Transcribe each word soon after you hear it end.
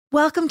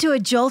Welcome to A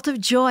Jolt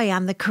of Joy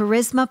on the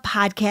Charisma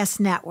Podcast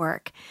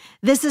Network.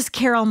 This is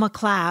Carol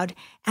McLeod,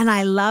 and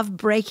I love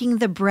breaking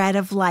the bread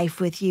of life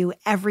with you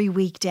every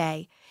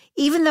weekday.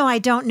 Even though I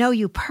don't know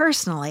you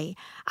personally,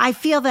 I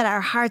feel that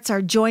our hearts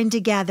are joined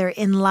together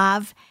in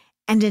love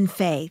and in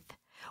faith.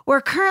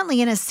 We're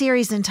currently in a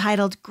series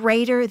entitled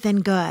Greater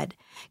Than Good.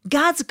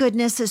 God's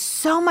goodness is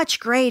so much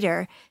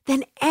greater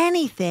than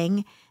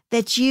anything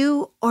that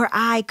you or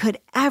I could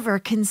ever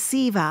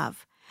conceive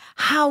of.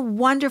 How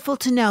wonderful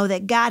to know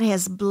that God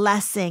has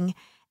blessing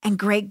and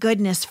great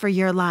goodness for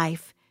your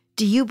life.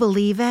 Do you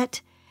believe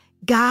it?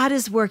 God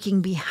is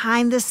working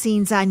behind the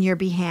scenes on your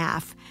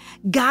behalf.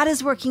 God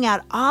is working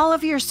out all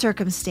of your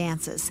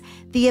circumstances,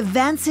 the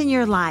events in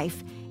your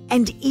life,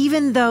 and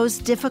even those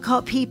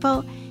difficult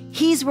people.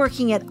 He's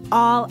working it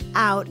all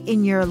out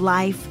in your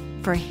life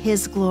for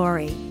His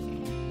glory.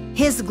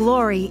 His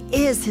glory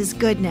is His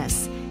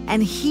goodness,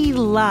 and He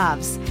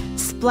loves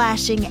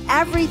splashing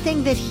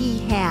everything that He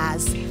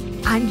has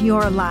on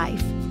your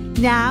life.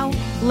 Now,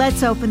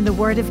 let's open the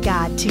Word of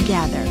God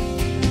together.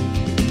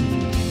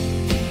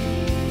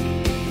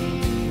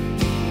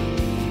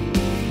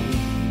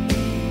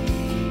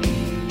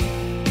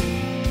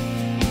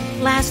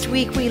 Last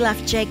week, we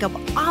left Jacob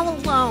all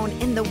alone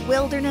in the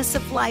wilderness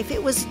of life.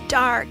 It was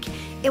dark.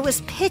 It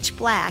was pitch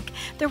black.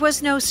 There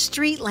was no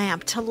street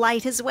lamp to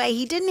light his way.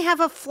 He didn't have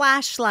a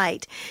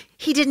flashlight.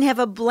 He didn't have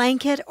a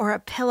blanket or a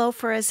pillow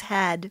for his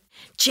head.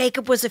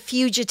 Jacob was a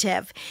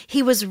fugitive.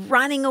 He was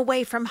running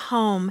away from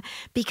home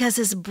because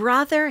his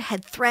brother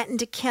had threatened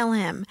to kill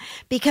him,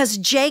 because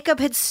Jacob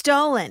had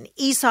stolen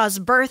Esau's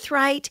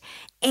birthright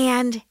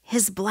and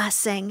his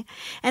blessing.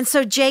 And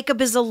so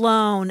Jacob is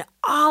alone,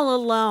 all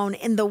alone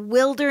in the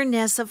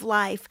wilderness of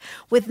life,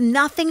 with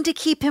nothing to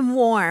keep him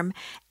warm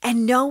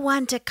and no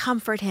one to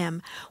comfort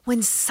him,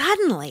 when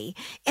suddenly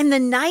in the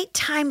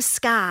nighttime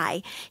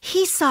sky,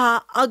 he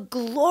saw a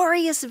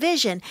glorious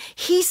vision.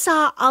 He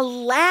saw a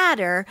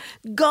ladder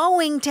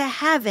going to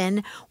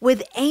heaven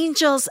with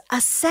angels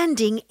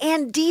ascending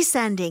and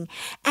descending.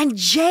 And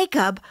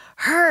Jacob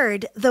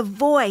heard the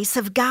voice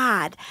of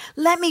God.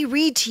 Let me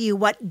read to you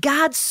what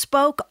God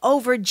spoke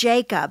over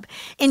Jacob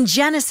in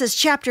Genesis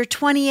chapter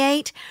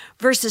 28,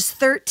 verses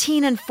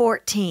 13 and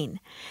 14.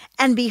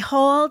 And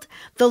behold,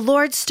 the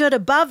Lord stood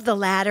above the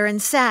ladder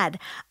and said,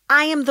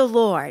 I am the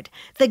Lord,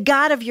 the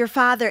God of your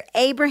father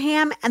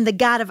Abraham and the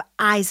God of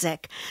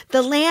Isaac.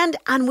 The land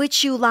on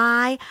which you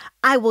lie,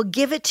 I will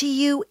give it to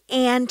you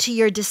and to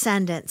your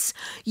descendants.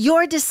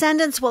 Your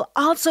descendants will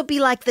also be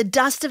like the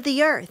dust of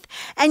the earth,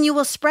 and you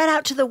will spread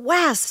out to the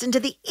west and to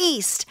the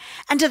east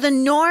and to the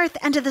north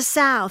and to the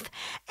south.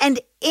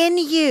 And in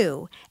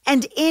you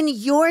and in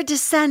your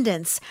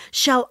descendants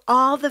shall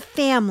all the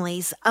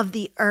families of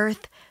the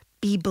earth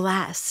be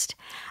blessed.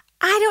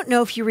 I don't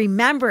know if you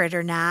remember it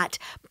or not,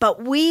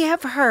 but we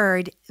have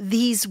heard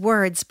these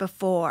words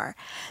before.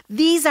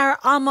 These are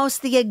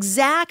almost the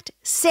exact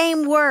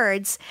same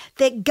words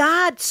that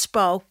God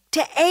spoke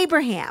to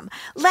Abraham.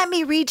 Let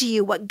me read to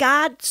you what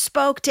God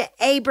spoke to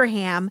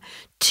Abraham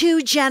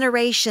 2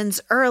 generations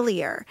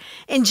earlier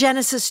in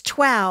Genesis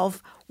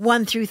 12,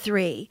 1 through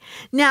 3.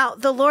 Now,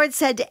 the Lord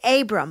said to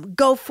Abram,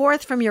 go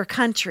forth from your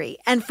country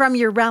and from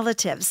your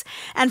relatives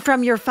and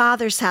from your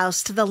father's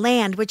house to the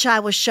land which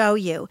I will show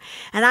you.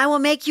 And I will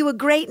make you a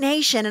great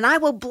nation, and I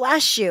will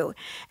bless you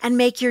and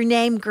make your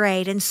name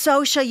great. And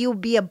so shall you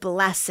be a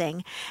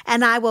blessing.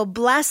 And I will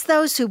bless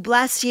those who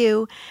bless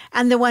you,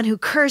 and the one who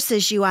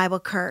curses you I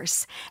will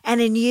curse. And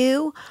in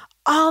you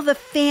all the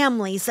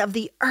families of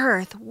the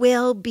earth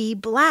will be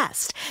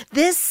blessed.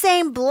 This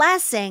same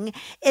blessing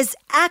is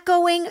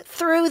echoing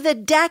through the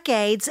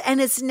decades and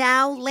is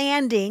now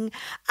landing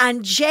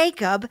on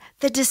Jacob,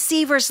 the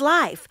deceiver's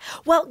life.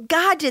 Well,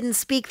 God didn't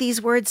speak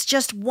these words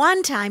just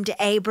one time to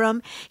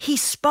Abram. He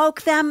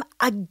spoke them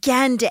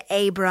again to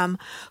Abram,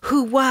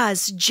 who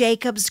was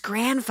Jacob's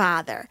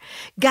grandfather.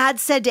 God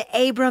said to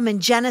Abram in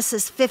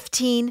Genesis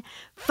 15,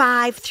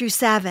 5 through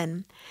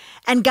 7,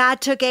 and God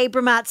took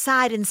Abram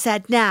outside and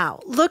said, now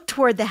look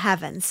toward the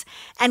heavens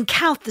and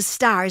count the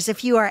stars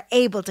if you are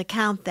able to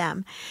count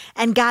them.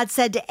 And God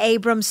said to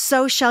Abram,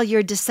 so shall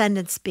your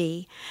descendants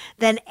be.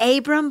 Then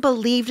Abram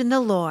believed in the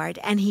Lord,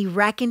 and he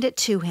reckoned it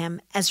to him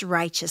as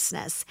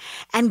righteousness.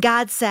 And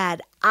God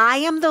said, I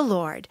am the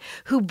Lord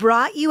who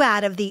brought you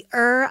out of the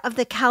Ur of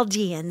the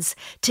Chaldeans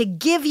to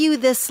give you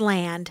this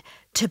land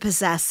to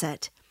possess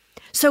it.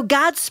 So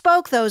God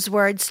spoke those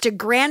words to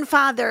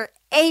grandfather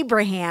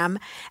Abraham,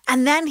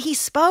 and then he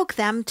spoke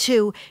them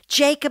to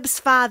Jacob's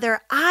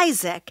father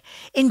Isaac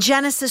in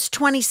Genesis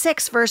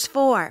 26, verse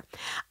 4.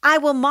 I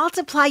will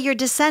multiply your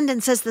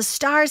descendants as the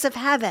stars of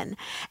heaven,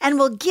 and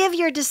will give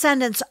your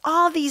descendants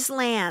all these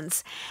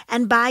lands,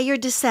 and by your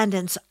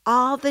descendants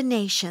all the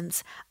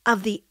nations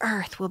of the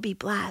earth will be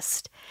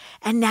blessed.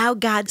 And now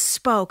God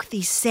spoke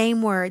these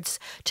same words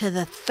to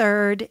the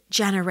third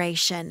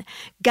generation.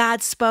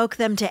 God spoke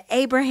them to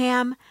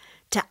Abraham,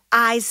 to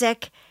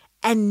Isaac,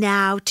 and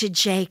now to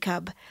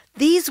Jacob,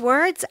 These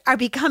words are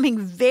becoming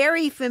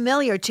very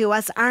familiar to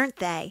us, aren't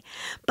they?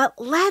 But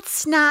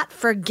let's not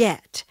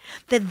forget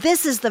that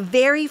this is the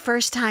very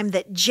first time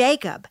that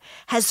Jacob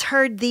has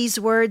heard these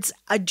words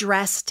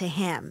addressed to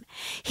him.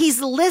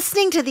 He's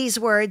listening to these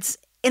words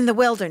in the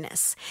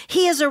wilderness.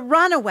 He is a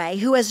runaway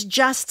who has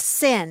just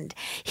sinned.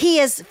 He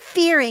is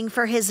fearing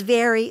for his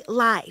very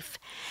life.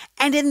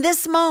 And in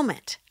this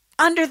moment,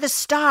 under the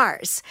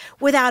stars,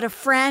 without a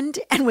friend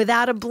and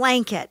without a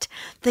blanket,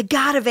 the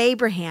God of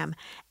Abraham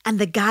and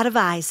the God of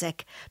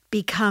Isaac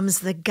becomes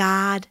the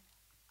God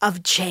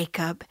of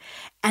Jacob.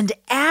 And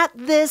at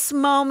this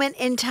moment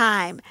in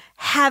time,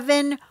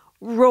 heaven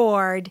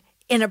roared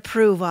in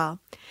approval.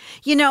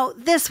 You know,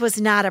 this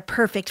was not a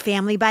perfect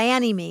family by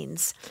any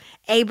means.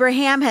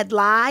 Abraham had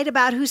lied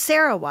about who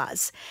Sarah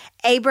was.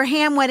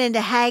 Abraham went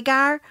into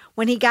Hagar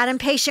when he got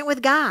impatient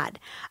with God.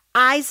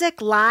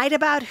 Isaac lied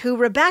about who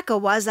Rebekah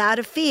was out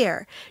of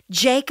fear.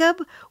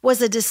 Jacob was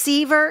a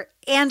deceiver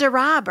and a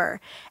robber.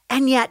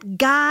 And yet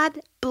God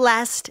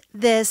blessed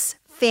this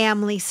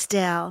family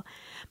still.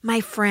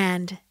 My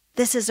friend,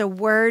 this is a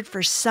word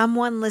for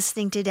someone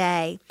listening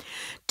today.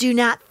 Do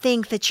not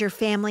think that your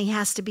family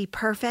has to be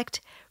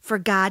perfect for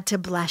God to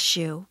bless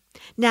you.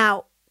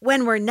 Now,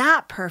 when we're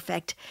not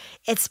perfect,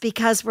 it's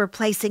because we're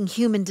placing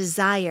human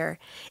desire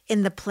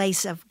in the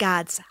place of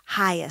God's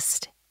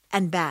highest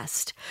and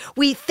best.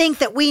 We think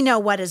that we know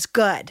what is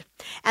good.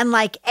 And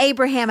like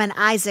Abraham and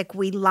Isaac,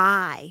 we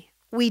lie,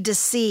 we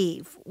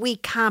deceive, we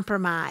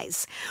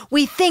compromise.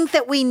 We think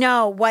that we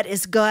know what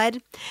is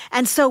good.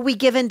 And so we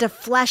give in to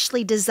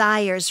fleshly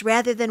desires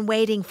rather than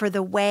waiting for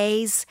the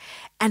ways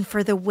and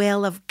for the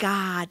will of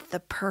God, the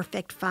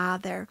perfect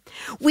Father.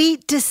 We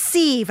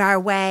deceive our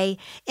way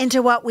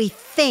into what we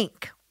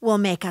think will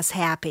make us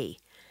happy.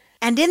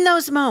 And in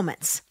those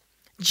moments,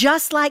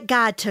 just like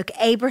God took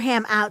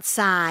Abraham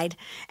outside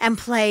and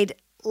played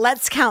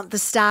Let's Count the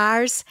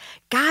Stars,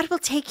 God will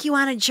take you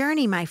on a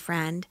journey, my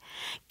friend.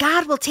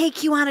 God will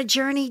take you on a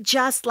journey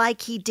just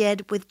like he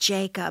did with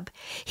Jacob.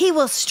 He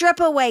will strip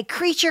away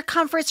creature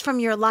comforts from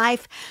your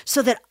life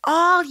so that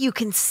all you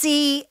can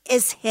see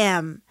is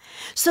him,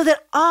 so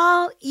that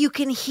all you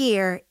can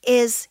hear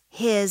is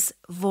his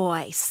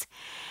voice.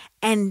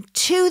 And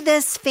to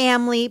this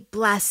family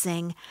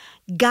blessing,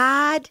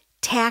 God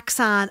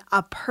tacks on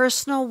a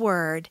personal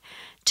word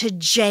to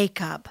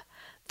Jacob,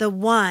 the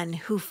one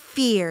who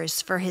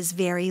fears for his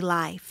very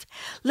life.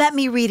 Let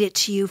me read it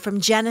to you from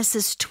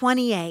Genesis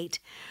 28,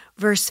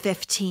 verse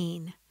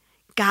 15.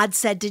 God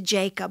said to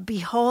Jacob,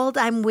 "Behold,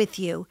 I'm with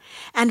you,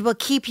 and will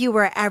keep you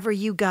wherever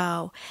you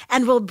go,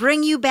 and will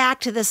bring you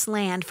back to this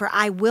land, for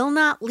I will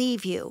not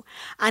leave you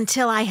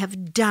until I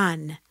have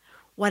done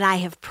what I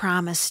have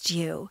promised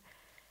you."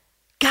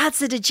 God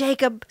said to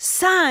Jacob,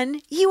 "Son,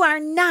 you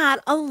are not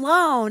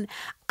alone.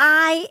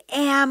 I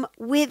am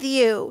with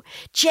you."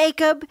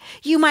 Jacob,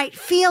 you might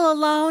feel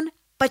alone,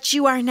 but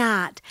you are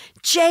not.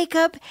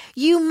 Jacob,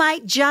 you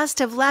might just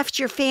have left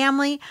your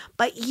family,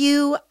 but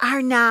you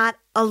are not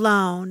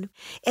alone.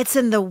 It's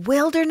in the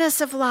wilderness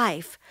of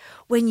life,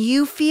 when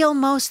you feel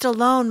most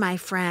alone, my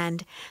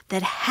friend,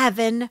 that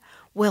heaven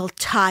will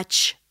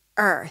touch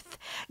earth.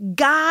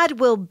 God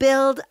will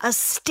build a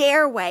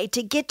stairway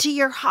to get to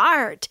your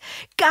heart.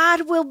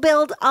 God will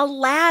build a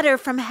ladder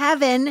from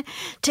heaven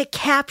to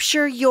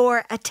capture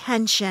your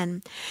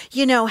attention.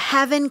 You know,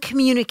 heaven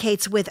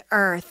communicates with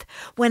earth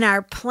when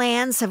our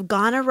plans have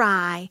gone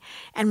awry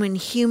and when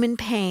human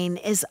pain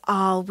is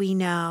all we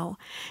know.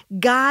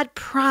 God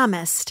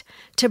promised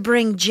to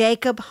bring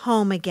Jacob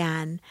home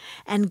again,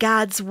 and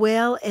God's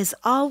will is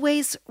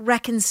always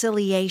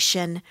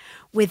reconciliation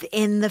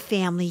within the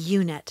family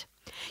unit.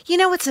 You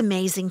know what's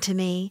amazing to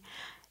me?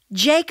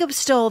 Jacob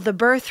stole the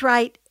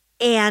birthright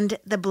and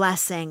the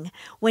blessing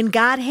when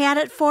God had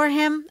it for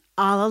him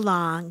all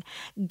along.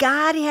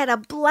 God had a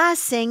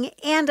blessing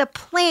and a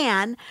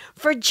plan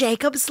for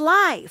Jacob's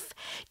life.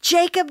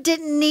 Jacob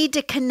didn't need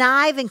to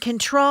connive and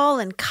control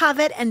and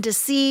covet and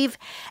deceive,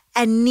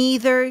 and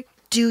neither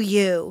do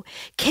you.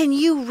 Can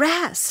you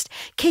rest?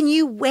 Can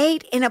you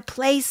wait in a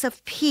place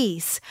of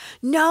peace,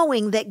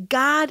 knowing that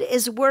God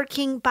is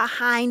working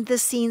behind the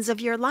scenes of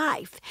your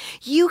life?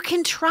 You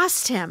can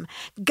trust him.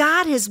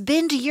 God has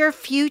been to your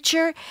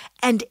future,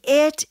 and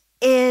it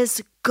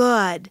is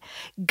good.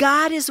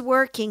 God is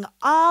working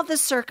all the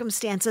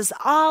circumstances,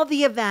 all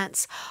the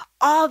events,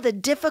 all the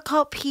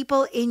difficult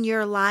people in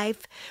your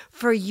life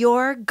for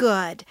your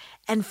good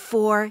and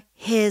for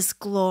his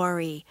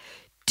glory.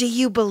 Do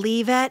you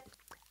believe it?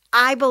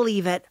 I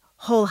believe it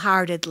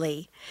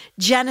wholeheartedly.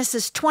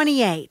 Genesis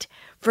 28,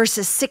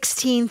 verses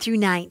 16 through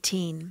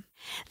 19.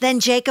 Then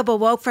Jacob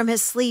awoke from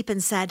his sleep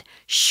and said,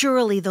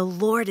 "Surely the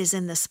Lord is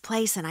in this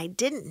place, and I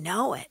didn't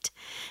know it."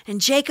 And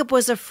Jacob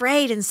was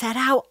afraid and said,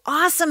 "How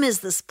awesome is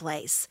this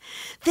place!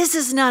 This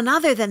is none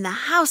other than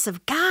the house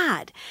of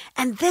God,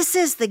 and this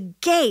is the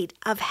gate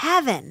of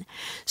heaven."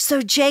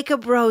 So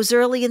Jacob rose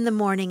early in the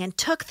morning and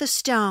took the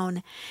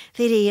stone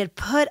that he had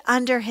put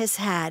under his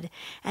head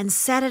and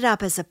set it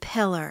up as a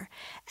pillar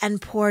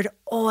and poured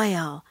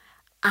oil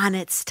on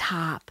its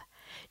top.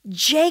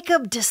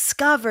 Jacob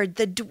discovered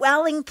the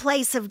dwelling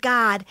place of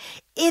God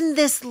in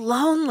this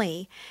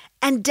lonely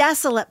and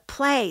desolate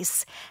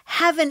place.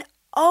 Heaven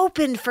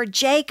opened for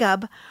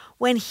Jacob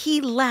when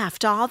he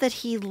left all that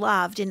he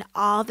loved and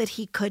all that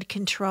he could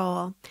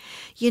control.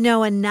 You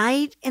know, a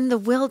night in the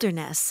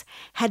wilderness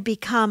had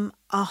become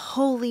a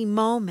holy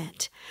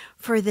moment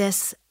for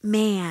this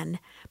man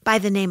by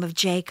the name of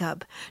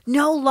Jacob.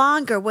 No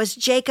longer was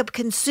Jacob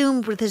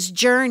consumed with his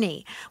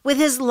journey, with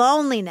his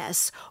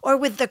loneliness, or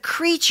with the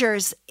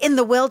creatures in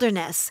the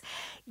wilderness.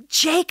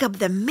 Jacob,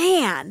 the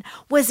man,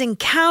 was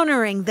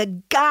encountering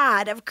the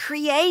God of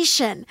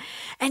creation.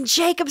 And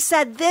Jacob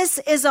said, "This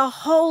is a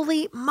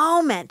holy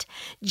moment."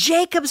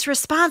 Jacob's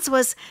response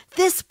was,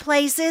 "This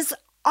place is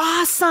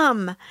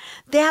awesome."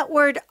 That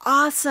word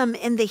awesome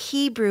in the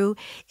Hebrew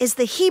is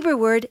the Hebrew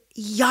word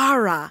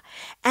yara,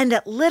 and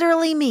it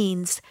literally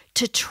means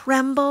to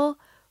tremble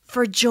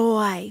for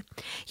joy.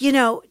 You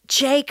know,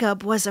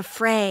 Jacob was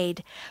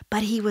afraid,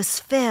 but he was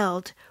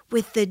filled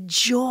with the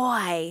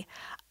joy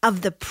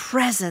of the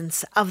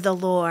presence of the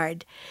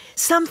Lord.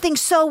 Something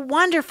so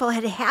wonderful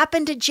had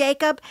happened to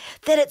Jacob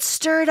that it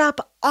stirred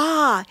up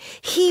awe.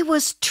 He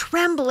was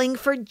trembling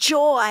for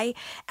joy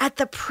at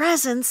the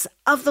presence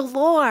of the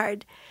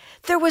Lord.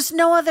 There was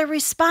no other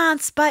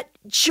response but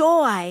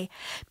joy,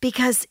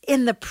 because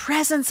in the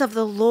presence of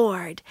the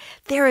Lord,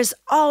 there is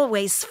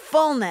always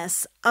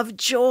fullness of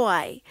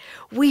joy.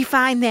 We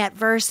find that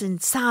verse in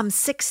Psalm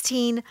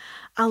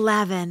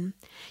 16:11.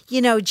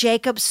 You know,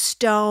 Jacob's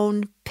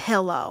stone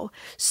pillow,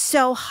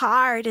 so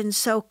hard and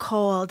so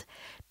cold,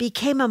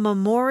 became a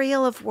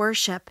memorial of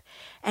worship,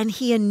 and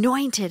he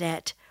anointed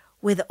it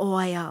with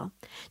oil.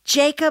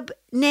 Jacob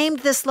named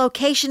this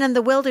location in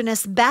the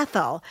wilderness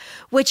Bethel,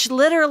 which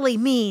literally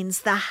means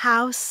the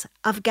house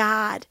of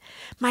God.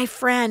 My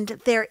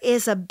friend, there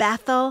is a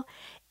Bethel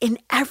in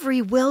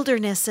every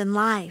wilderness in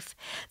life.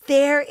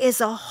 There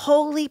is a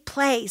holy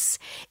place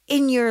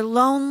in your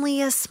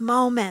loneliest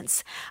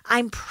moments.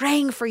 I'm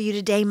praying for you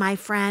today, my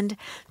friend,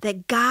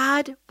 that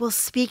God will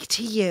speak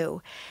to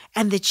you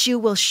and that you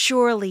will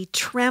surely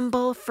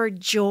tremble for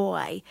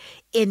joy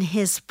in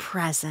His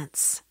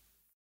presence.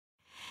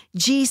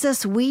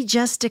 Jesus, we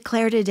just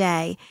declare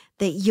today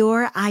that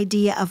your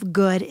idea of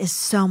good is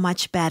so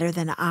much better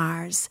than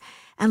ours.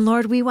 And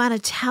Lord, we want to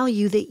tell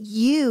you that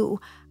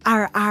you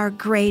are our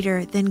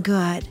greater than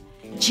good.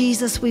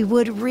 Jesus, we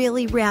would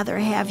really rather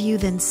have you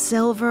than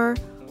silver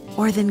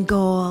or than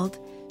gold.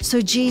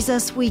 So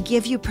Jesus, we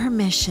give you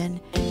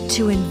permission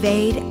to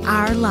invade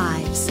our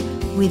lives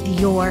with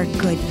your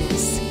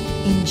goodness.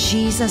 In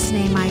Jesus'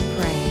 name I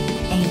pray,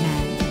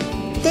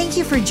 amen. Thank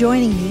you for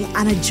joining me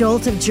on A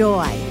Jolt of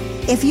Joy.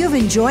 If you've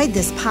enjoyed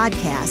this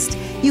podcast,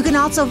 you can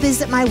also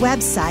visit my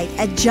website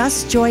at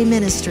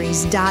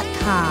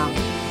justjoyministries.com.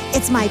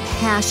 It's my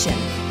passion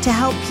to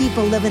help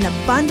people live an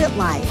abundant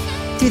life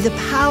through the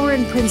power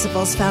and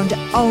principles found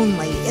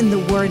only in the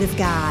Word of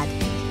God.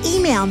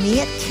 Email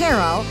me at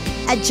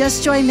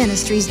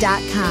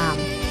carol@justjoyministries.com.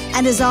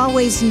 And as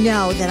always,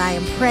 know that I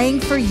am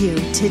praying for you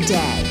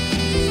today.